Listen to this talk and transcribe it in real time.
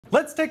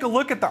Let's take a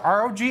look at the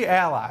ROG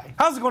Ally.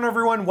 How's it going,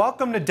 everyone?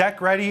 Welcome to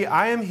Deck Ready.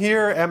 I am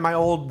here at my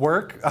old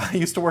work. I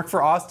used to work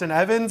for Austin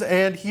Evans,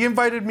 and he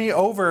invited me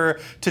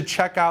over to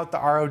check out the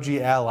ROG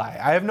Ally.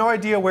 I have no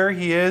idea where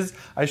he is.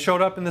 I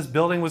showed up and this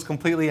building was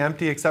completely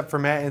empty except for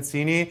Matt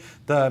Ancini,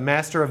 the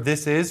master of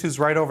This Is, who's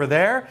right over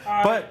there.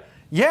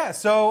 Yeah,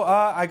 so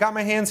I got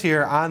my hands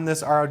here on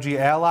this ROG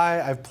Ally.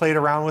 I've played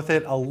around with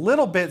it a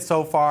little bit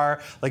so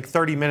far, like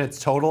 30 minutes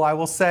total, I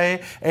will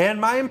say,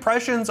 and my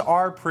impressions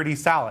are pretty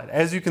solid.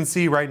 As you can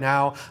see right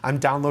now, I'm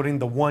downloading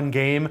the one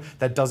game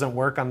that doesn't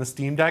work on the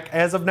Steam Deck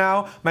as of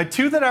now. My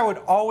two that I would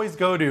always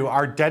go to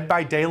are Dead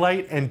by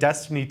Daylight and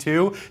Destiny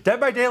 2.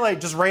 Dead by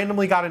Daylight just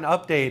randomly got an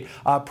update,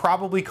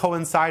 probably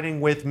coinciding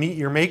with Meet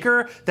Your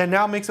Maker, that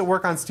now makes it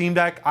work on Steam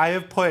Deck. I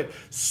have put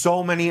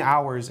so many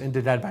hours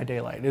into Dead by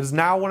Daylight. It is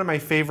now one of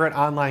my favorite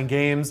online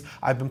games.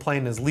 I've been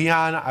playing as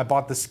Leon. I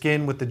bought the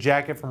skin with the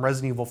jacket from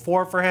Resident Evil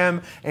 4 for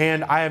him,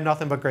 and I have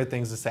nothing but great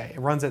things to say.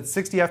 It runs at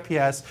 60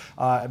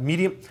 FPS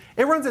medium.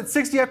 It runs at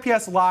 60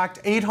 FPS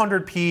locked,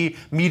 800p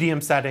medium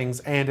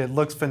settings, and it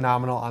looks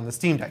phenomenal on the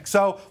Steam Deck.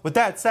 So with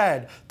that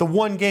said, the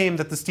one game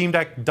that the Steam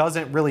Deck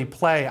doesn't really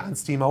play on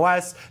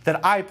SteamOS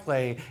that I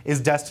play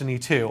is Destiny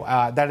 2.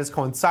 That has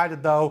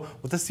coincided though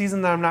with a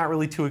season that I'm not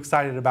really too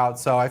excited about,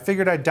 so I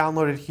figured I'd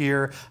download it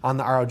here on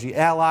the ROG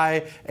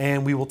Ally,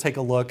 and we will take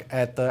a look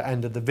at the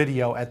end of the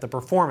video at the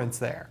performance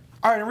there.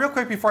 All right, and real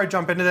quick before I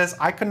jump into this,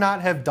 I could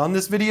not have done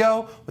this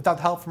video without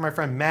the help from my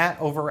friend Matt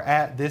over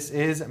at This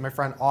Is and my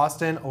friend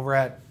Austin over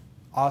at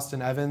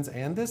Austin Evans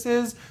and This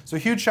Is. So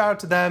huge shout out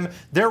to them.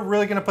 They're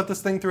really gonna put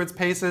this thing through its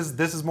paces.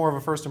 This is more of a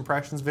first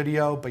impressions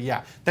video, but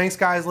yeah, thanks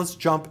guys, let's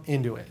jump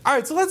into it. All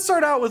right, so let's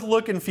start out with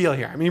look and feel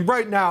here. I mean,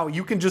 right now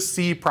you can just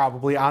see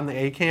probably on the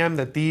A-cam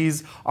that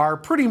these are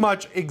pretty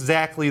much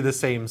exactly the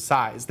same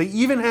size. They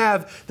even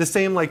have the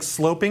same like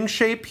sloping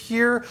shape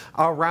here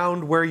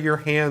around where your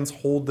hands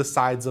hold the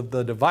sides of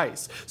the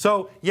device.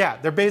 So yeah,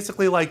 they're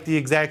basically like the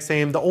exact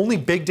same. The only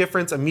big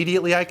difference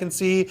immediately I can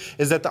see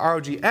is that the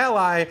ROG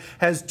Ally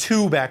has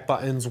two back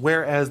buttons,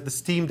 whereas the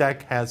Steam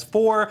Deck has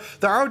 4.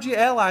 The ROG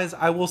Allies,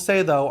 I will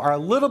say though, are a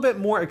little bit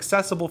more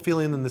accessible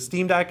feeling than the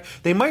Steam Deck.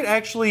 They might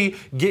actually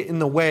get in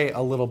the way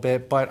a little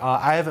bit, but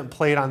I haven't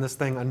played on this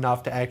thing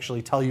enough to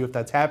actually tell you if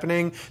that's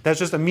happening. That's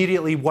just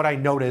immediately what I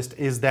noticed,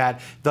 is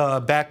that the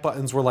back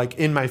buttons were like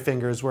in my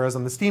fingers, whereas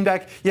on the Steam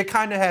Deck, you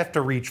kind of have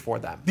to reach for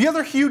them. The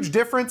other huge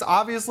difference,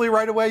 obviously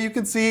right away you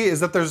can see,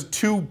 is that there's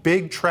two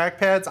big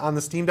trackpads on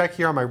the Steam Deck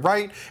here on my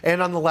right,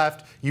 and on the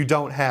left, you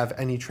don't have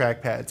any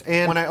trackpads.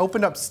 And when I opened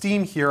up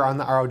Steam here on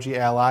the ROG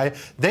Ally,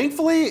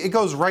 thankfully it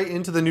goes right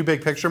into the new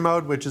big picture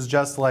mode, which is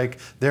just like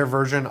their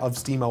version of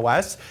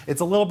SteamOS.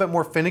 It's a little bit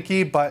more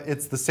finicky, but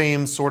it's the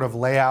same sort of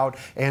layout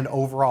and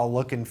overall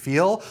look and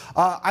feel.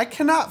 I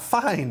cannot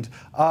find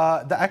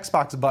the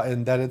Xbox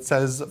button that it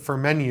says for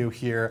menu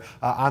here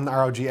on the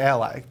ROG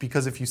Ally,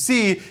 because if you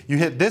see, you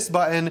hit this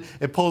button,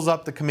 it pulls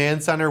up the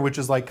command center, which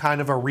is like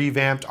kind of a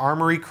revamped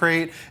Armory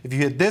crate. If you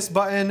hit this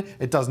button,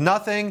 it does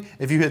nothing.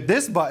 If you hit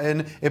this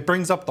button, it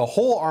brings up the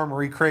whole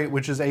Armory crate,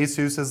 which is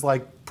Asus's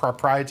like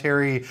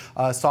proprietary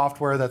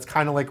software that's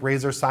kind of like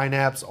Razer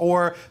Synapse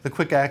or the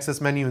quick access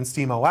menu in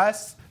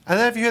SteamOS. And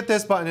then if you hit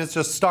this button, it's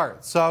just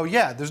start. So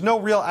yeah, there's no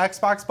real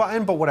Xbox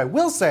button, but what I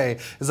will say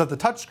is that the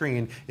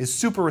touchscreen is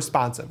super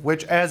responsive,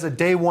 which as a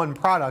day one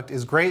product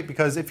is great,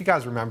 because if you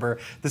guys remember,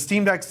 the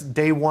Steam Deck's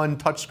day one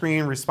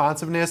touchscreen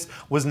responsiveness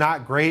was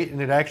not great, and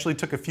it actually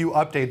took a few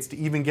updates to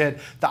even get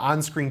the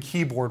on-screen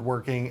keyboard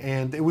working,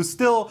 and it was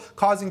still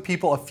causing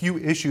people a few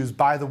issues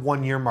by the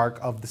 1 year mark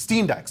of the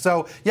Steam Deck.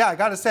 So yeah, I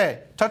gotta say,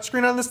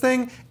 touchscreen on this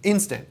thing,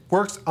 instant,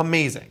 works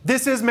amazing.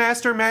 This is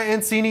Master Matt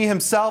Ancini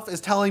himself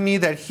is telling me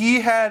that he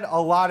had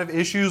a lot of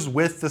issues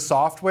with the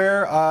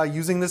software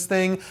using this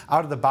thing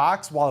out of the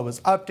box while it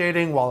was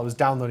updating, while it was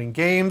downloading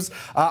games.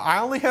 I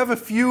only have a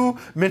few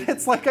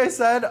minutes, like I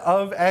said,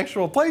 of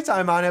actual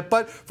playtime on it,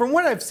 but from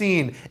what I've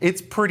seen,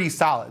 it's pretty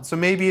solid. So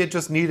maybe it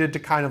just needed to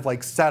kind of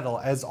like settle,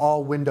 as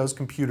all Windows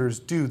computers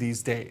do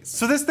these days.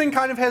 So this thing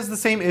kind of has the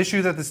same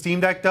issue that the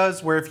Steam Deck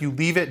does, where if you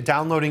leave it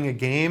downloading a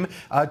game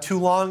too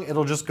long,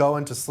 it'll just go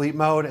into sleep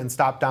mode and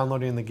stop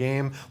downloading the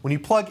game. When you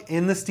plug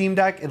in the Steam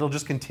Deck, it'll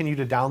just continue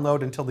to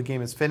download until the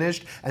game is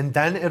finished, and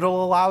then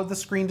it'll allow the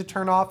screen to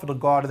turn off. It'll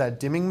go out of that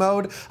dimming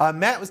mode.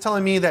 Matt was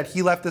telling me that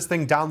he left this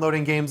thing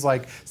downloading games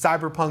like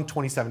Cyberpunk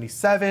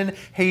 2077,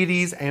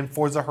 Hades, and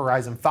Forza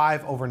Horizon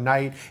 5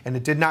 overnight, and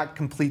it did not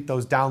complete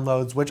those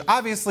downloads, which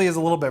obviously is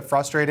a little bit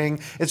frustrating.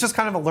 It's just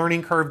kind of a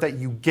learning curve that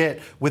you get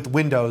with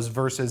Windows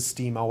versus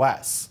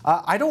SteamOS.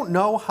 I don't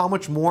know how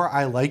much more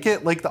I like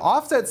it. Like, the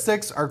offset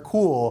sticks are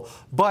cool,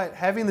 but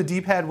having the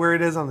D-pad where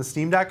it is on the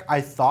Steam Deck,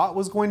 I thought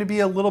was going to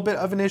be a little bit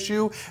of an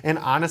issue, and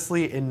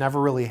honestly, it never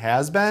really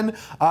has been.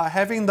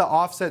 Having the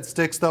offset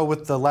sticks though,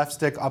 with the left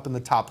stick up in the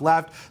top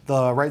left,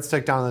 the right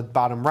stick down in the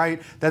bottom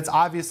right, that's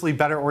obviously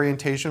better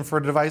orientation for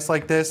a device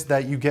like this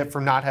that you get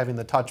from not having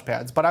the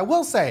touchpads. But I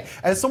will say,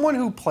 as someone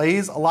who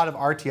plays a lot of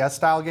RTS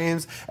style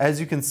games, as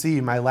you can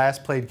see, my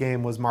last played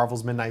game was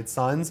Marvel's Midnight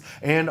Suns,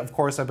 and of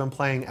course I've been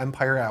playing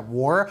Empire at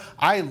War.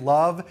 I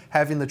love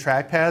having the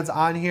trackpads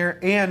on here,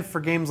 and for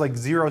games like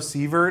Zero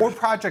Sievert or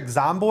Project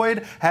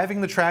Zomboid,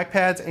 having the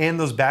trackpads and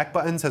those back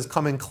buttons has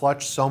come in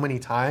clutch so many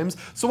times.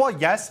 So while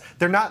yes,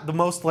 they're not the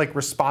most like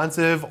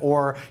responsive,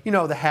 or you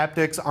know, the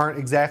haptics aren't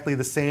exactly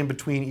the same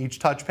between each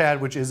touchpad,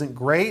 which isn't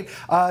great,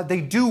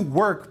 they do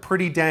work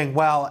pretty dang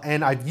well,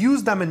 and I've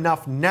used them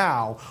enough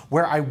now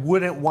where I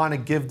wouldn't want to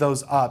give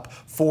those up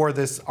for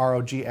this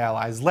ROG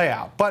Ally's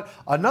layout. But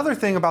another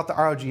thing about the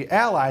ROG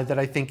Ally that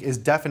I think is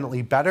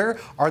definitely better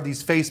are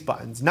these face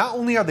buttons. Not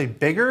only are they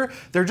bigger,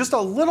 they're just a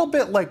little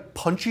bit like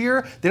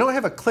punchier. They don't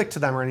have a click to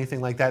them or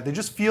anything like that. They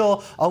just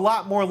feel a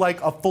lot more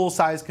like a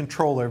full-size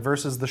controller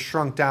versus the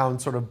shrunk down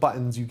sort of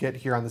buttons you get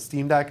here on the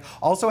Steam Deck.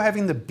 Also,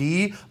 having the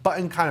B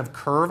button kind of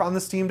curve on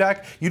the Steam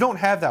Deck, you don't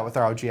have that with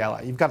ROG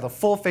Ally. You've got the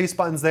full face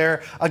buttons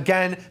there,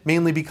 again,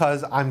 mainly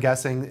because I'm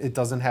guessing it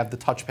doesn't have the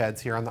touchpads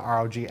here on the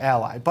ROG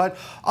Ally. But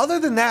other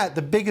than that,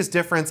 the biggest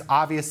difference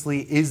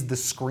obviously is the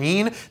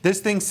screen. This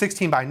thing's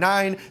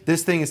 16:9,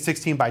 this thing is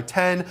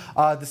 16:10.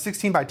 The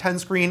 16:10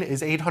 screen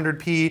is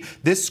 800p.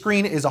 This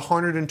screen is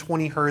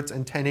 120 Hz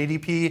and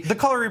 1080p. The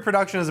color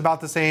reproduction is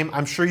about the same.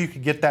 I'm sure you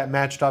could get that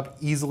matched up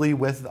easily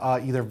with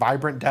either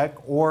Vibrant Deck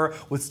or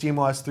with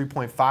SteamOS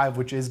 3.5,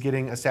 which is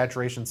getting a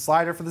saturation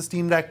slider for the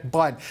Steam Deck,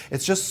 but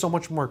it's just so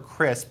much more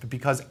crisp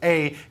because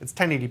A, it's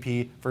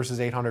 1080p versus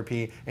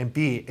 800p, and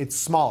B, it's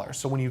smaller.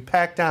 So when you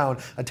pack down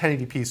a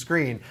 1080p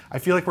screen, I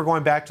feel like we're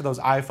going back to those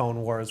iPhone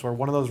wars where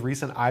one of those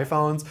recent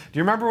iPhones, do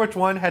you remember which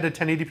one had a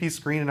 1080p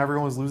screen and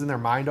everyone was losing their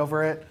mind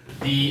over it?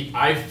 The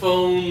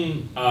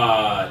iPhone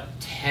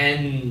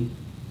 10R,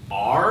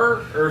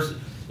 or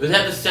was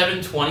that the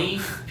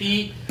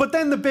 720p? But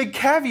then the big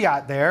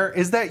caveat there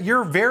is that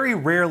you're very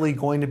rarely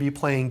going to be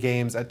playing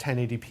games at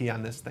 1080p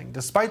on this thing,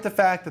 despite the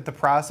fact that the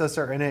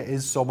processor in it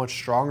is so much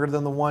stronger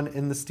than the one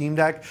in the Steam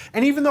Deck.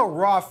 And even though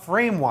raw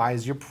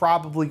frame-wise, you're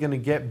probably going to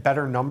get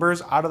better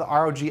numbers out of the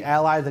ROG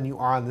Ally than you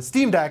are on the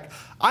Steam Deck,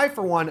 I,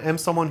 for one, am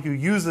someone who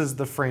uses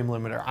the frame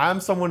limiter.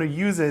 I'm someone who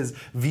uses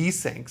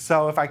VSync.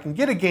 So if I can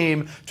get a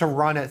game to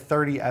run at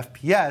 30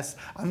 FPS,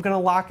 I'm going to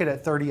lock it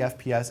at 30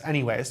 FPS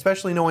anyway,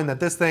 especially knowing that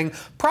this thing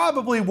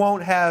probably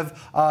won't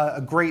have a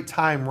great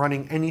time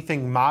running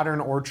anything modern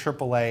or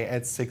AAA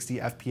at 60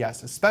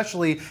 FPS,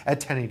 especially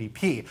at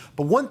 1080p.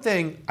 But one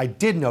thing I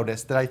did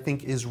notice that I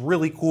think is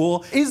really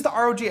cool is the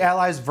ROG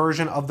Ally's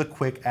version of the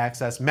quick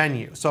access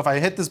menu. So if I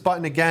hit this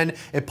button again,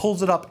 it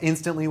pulls it up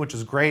instantly, which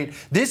is great.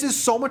 This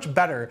is so much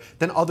better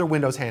than other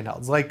Windows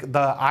handhelds. Like the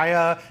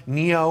Aya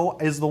Neo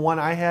is the one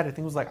I had. I think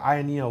it was like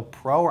Aya Neo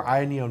Pro or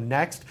Aya Neo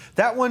Next.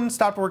 That one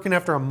stopped working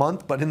after a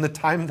month, but in the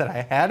time that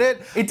I had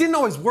it, it didn't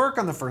always work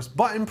on the first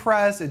button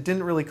press. It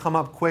didn't really come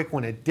up quick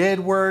when it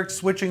did work.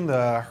 Switching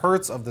the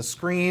hertz of the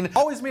screen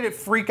always made it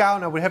freak out,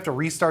 and I would have to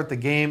restart the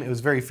game. It was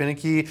very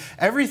finicky.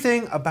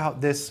 Everything about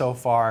this so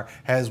far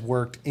has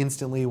worked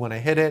instantly when I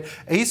hit it.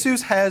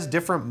 Asus has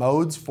different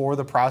modes for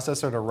the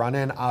processor to run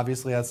in.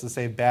 Obviously, that's to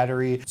save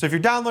battery. So if you're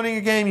downloading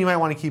a game, you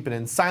might want to keep it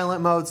in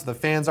silent mode so the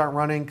fans aren't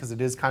running, because it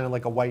is kind of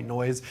like a white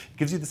noise. It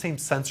gives you the same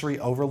sensory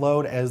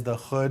overload as the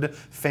hood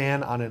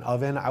fan on an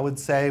oven, I would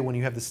say, when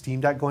you have the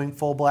Steam Deck going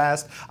full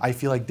blast. I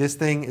feel like this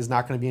thing is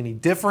not going to be any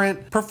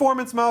different.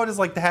 Performance mode is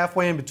like the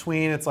halfway in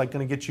between. It's like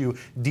going to get you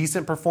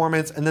decent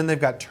performance, and then they've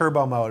got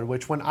turbo mode,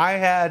 which when I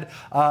had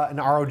an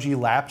ROG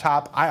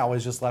laptop, I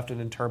always just left it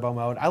in turbo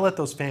mode. I let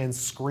those fans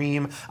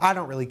scream. I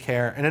don't really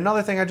care. And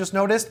another thing I just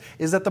noticed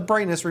is that the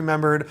brightness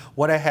remembered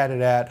what I had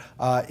it at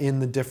in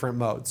the different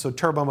modes. So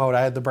turbo mode,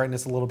 I had the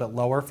brightness a little bit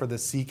lower for the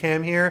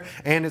C-Cam here,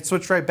 and it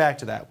switched right back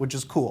to that, which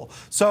is cool.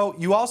 So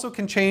you also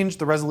can change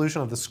the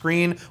resolution of the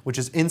screen, which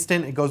is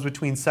instant. It goes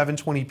between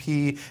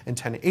 720p and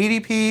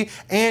 1080p,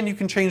 and you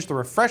can change the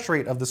refresh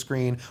rate of the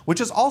screen, which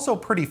is also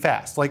pretty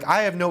fast. Like,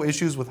 I have no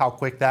issues with how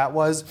quick that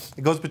was.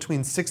 It goes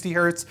between 60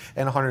 Hz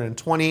and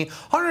 120.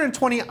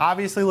 120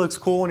 obviously looks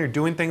cool when you're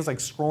doing things like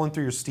scrolling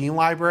through your Steam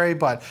library,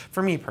 but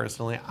for me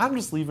personally, I'm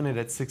just leaving it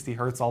at 60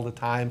 Hz all the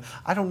time.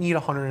 I don't need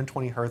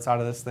 120 Hz out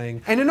of this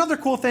thing. And another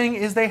cool thing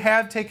is they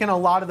have taken a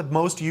lot of the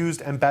most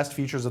used and best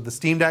features of the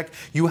Steam Deck.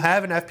 You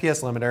have an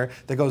FPS limiter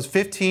that goes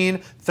 15,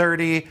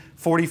 30,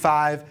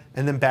 45,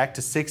 and then back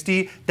to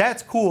 60.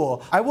 That's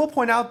cool. I will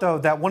point out though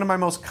that one of my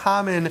most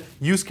common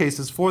use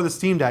cases for the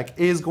Steam Deck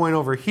is going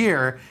over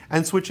here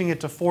and switching it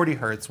to 40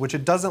 Hz, which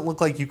it doesn't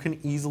look like you can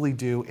easily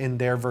do in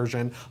their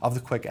version of the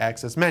quick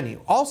access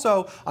menu.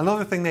 Also,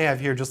 another thing they have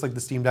here, just like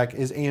the Steam Deck,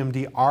 is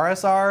AMD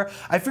RSR.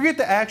 I forget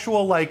the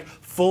actual like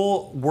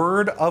full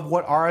word of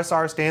what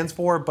RSR stands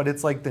for, but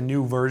it's like the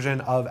new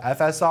version of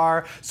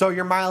FSR. So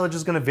your mileage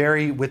is gonna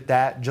vary with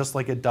that, just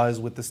like it does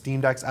with the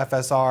Steam Deck's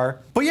FSR.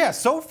 But yeah,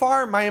 so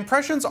far my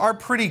impressions are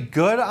pretty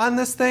good on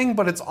this thing,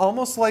 but it's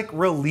almost like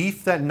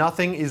relief that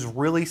nothing is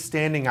really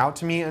standing out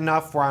to me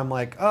enough where I'm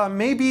like,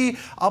 maybe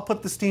I'll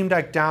put the Steam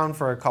Deck down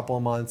for a couple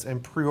of months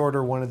and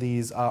pre-order one of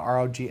these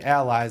ROG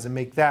Allys and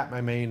make that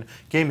my main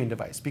gaming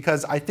device.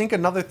 Because I think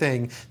another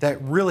thing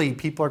that really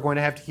people are going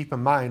to have to keep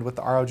in mind with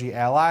the ROG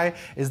Ally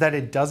is that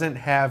it doesn't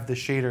have the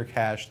shader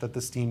cache that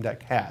the Steam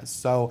Deck has.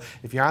 So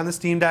if you're on the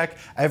Steam Deck,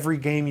 every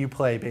game you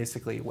play,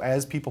 basically,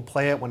 as people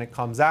play it when it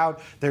comes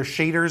out, their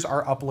shaders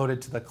are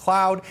uploaded to the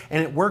cloud,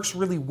 and it works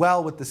really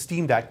well with the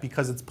Steam Deck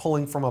because it's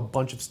pulling from a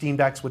bunch of Steam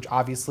Decks, which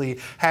obviously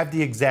have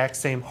the exact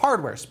same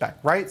hardware spec,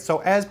 right? So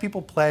as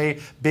people play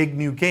big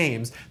new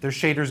games, their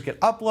shaders get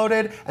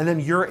uploaded, and then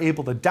you're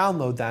able to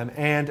download them,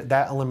 and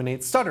that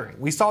eliminates stuttering.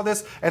 We saw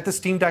this at the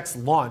Steam Deck's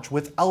launch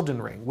with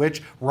Elden Ring,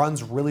 which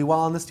runs really well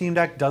on the Steam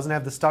Deck, doesn't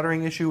have the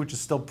stuttering issue, which is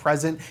still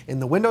present in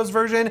the Windows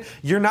version.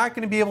 You're not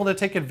going to be able to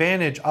take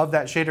advantage of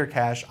that shader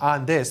cache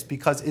on this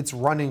because it's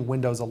running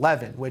Windows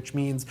 11, which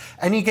means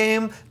any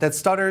game that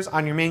stutters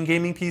on your main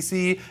gaming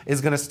PC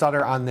is going to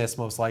stutter on this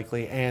most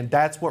likely, and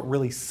that's what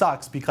really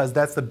sucks because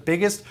that's the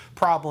biggest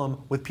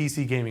problem with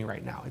PC gaming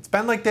right now. It's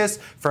been like this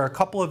for a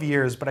couple of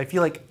years, but I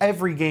feel like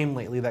every game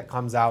lately that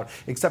comes out,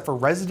 except for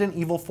Resident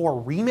Evil 4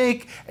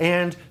 Remake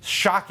and,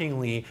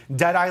 shockingly,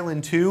 Dead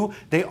Island 2,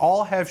 they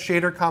all have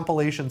shader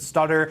compilation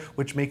stutter,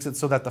 which makes it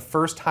so that the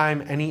first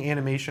time any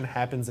animation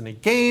happens in a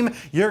game,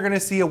 you're gonna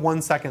see a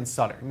 1 second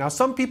stutter. Now,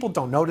 some people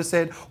don't notice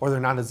it, or they're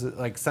not as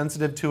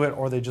sensitive to it,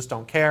 or they just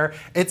don't care.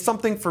 It's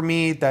something for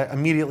me that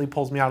immediately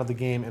pulls me out of the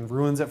game and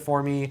ruins it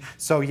for me.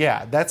 So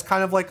yeah, that's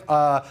kind of like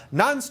a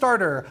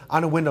non-starter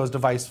on a Windows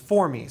device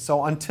for me.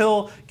 So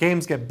until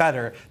games get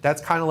better,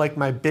 that's kind of like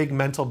my big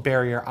mental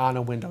barrier on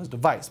a Windows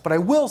device. But I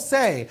will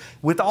say,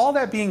 with all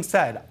that being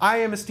said, I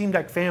am a Steam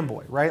Deck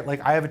fanboy, right?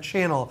 Like, I have a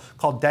channel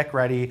called Deck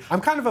Ready.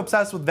 I'm kind of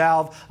obsessed with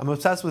Valve. I'm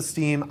obsessed with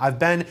Steam. I've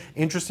been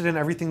interested in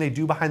everything they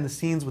do behind the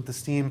scenes with the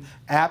Steam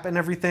app and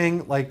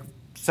everything, like,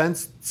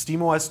 since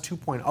SteamOS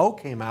 2.0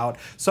 came out.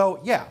 So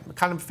yeah, I'm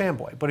kind of a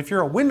fanboy. But if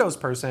you're a Windows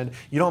person,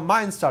 you don't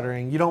mind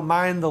stuttering, you don't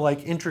mind the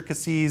like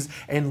intricacies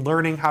and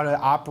learning how to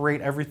operate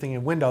everything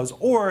in Windows,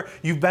 or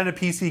you've been a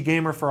PC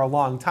gamer for a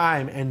long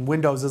time and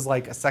Windows is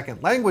like a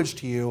second language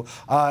to you,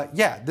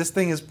 yeah, this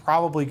thing is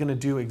probably gonna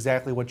do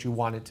exactly what you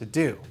want it to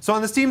do. So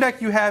on the Steam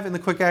Deck, you have in the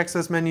quick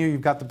access menu,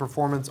 you've got the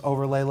performance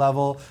overlay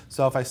level.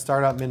 So if I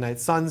start up Midnight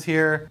Suns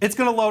here, it's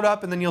gonna load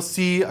up and then you'll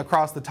see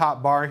across the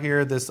top bar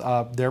here, this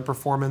their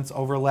performance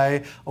overlay.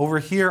 Over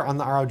here on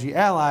the ROG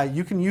Ally,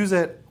 you can use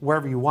it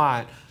wherever you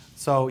want.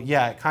 So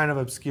yeah, it kind of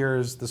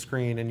obscures the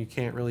screen and you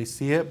can't really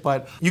see it,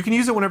 but you can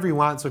use it whenever you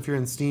want. So if you're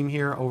in Steam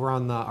here over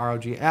on the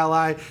ROG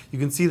Ally, you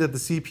can see that the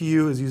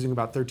CPU is using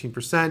about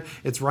 13%.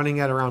 It's running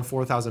at around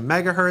 4,000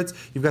 megahertz.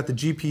 You've got the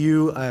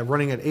GPU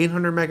running at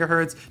 800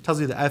 megahertz. Tells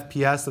you the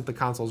FPS that the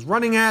console is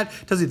running at,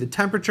 tells you the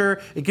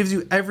temperature. It gives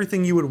you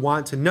everything you would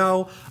want to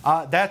know.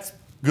 That's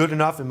good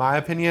enough in my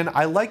opinion.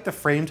 I like the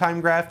frame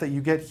time graph that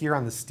you get here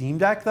on the Steam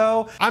Deck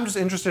though. I'm just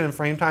interested in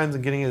frame times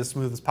and getting it as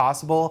smooth as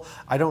possible.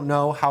 I don't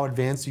know how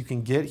advanced you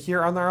can get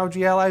here on the ROG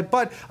Ally,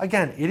 but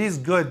again, it is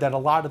good that a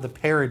lot of the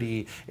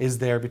parity is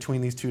there between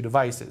these two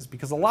devices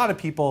because a lot of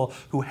people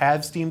who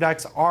have Steam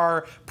Decks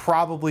are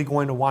probably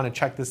going to want to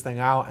check this thing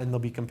out and they'll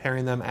be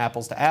comparing them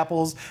apples to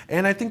apples.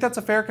 And I think that's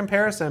a fair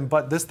comparison,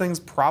 but this thing's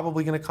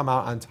probably going to come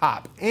out on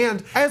top.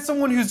 And as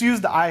someone who's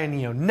used the Aya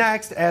Neo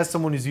Next, as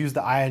someone who's used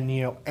the Aya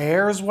Neo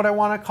Air, is what I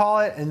want to call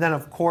it. And then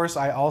of course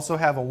I also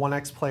have a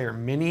 1X Player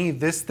Mini.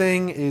 This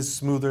thing is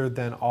smoother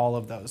than all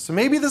of those. So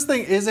maybe this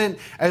thing isn't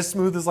as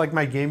smooth as like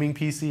my gaming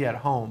PC at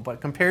home,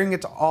 but comparing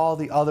it to all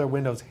the other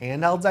Windows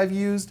handhelds I've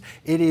used,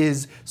 it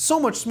is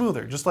so much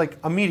smoother, just like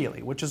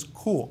immediately, which is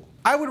cool.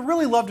 I would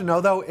really love to know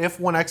though if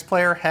 1X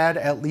Player had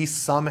at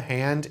least some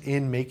hand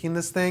in making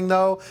this thing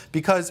though,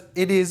 because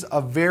it is a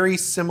very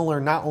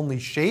similar not only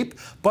shape,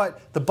 but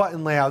the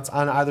button layouts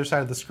on either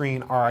side of the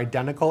screen are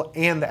identical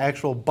and the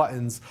actual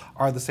buttons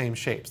are the same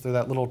shapes. They're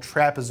that little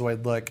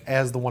trapezoid look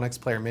as the 1X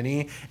Player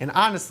Mini. And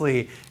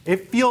honestly,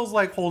 it feels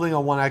like holding a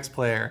 1X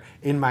Player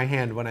in my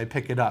hand when I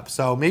pick it up.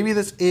 So maybe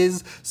this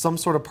is some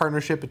sort of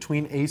partnership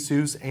between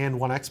Asus and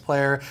 1X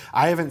Player.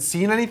 I haven't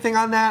seen anything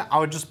on that. I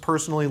would just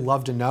personally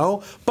love to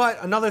know. But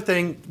another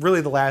thing,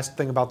 really the last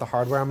thing about the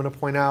hardware I'm going to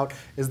point out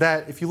is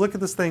that if you look at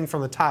this thing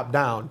from the top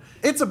down,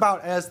 it's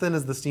about as thin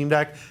as the Steam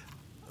Deck.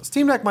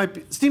 Steam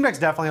Deck's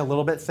definitely a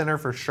little bit thinner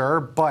for sure,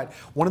 but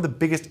one of the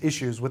biggest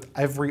issues with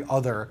every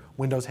other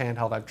Windows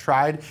handheld I've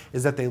tried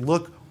is that they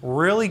look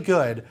really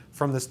good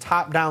from this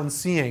top-down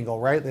C angle,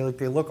 right?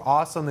 They look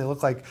awesome, they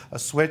look like a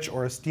Switch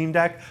or a Steam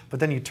Deck, but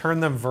then you turn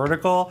them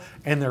vertical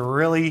and they're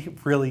really,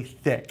 really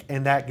thick,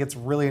 and that gets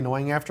really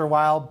annoying after a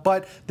while,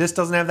 but this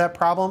doesn't have that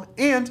problem,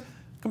 and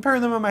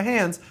comparing them in my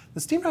hands, the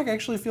Steam Deck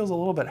actually feels a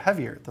little bit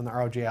heavier than the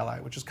ROG Ally,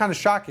 which is kind of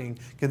shocking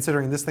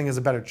considering this thing is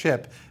a better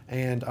chip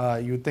and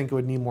you would think it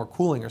would need more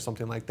cooling or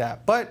something like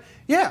that. But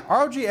yeah,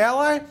 ROG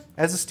Ally,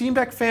 as a Steam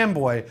Deck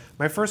fanboy,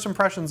 my first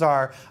impressions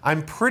are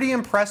I'm pretty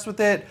impressed with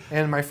it,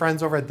 and my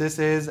friends over at This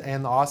Is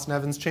and the Austin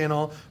Evans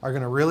channel are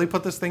gonna really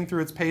put this thing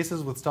through its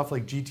paces with stuff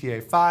like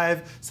GTA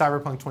 5,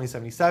 Cyberpunk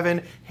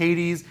 2077,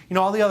 Hades, you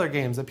know, all the other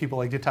games that people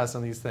like to test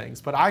on these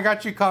things. But I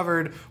got you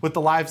covered with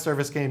the live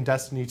service game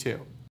Destiny 2.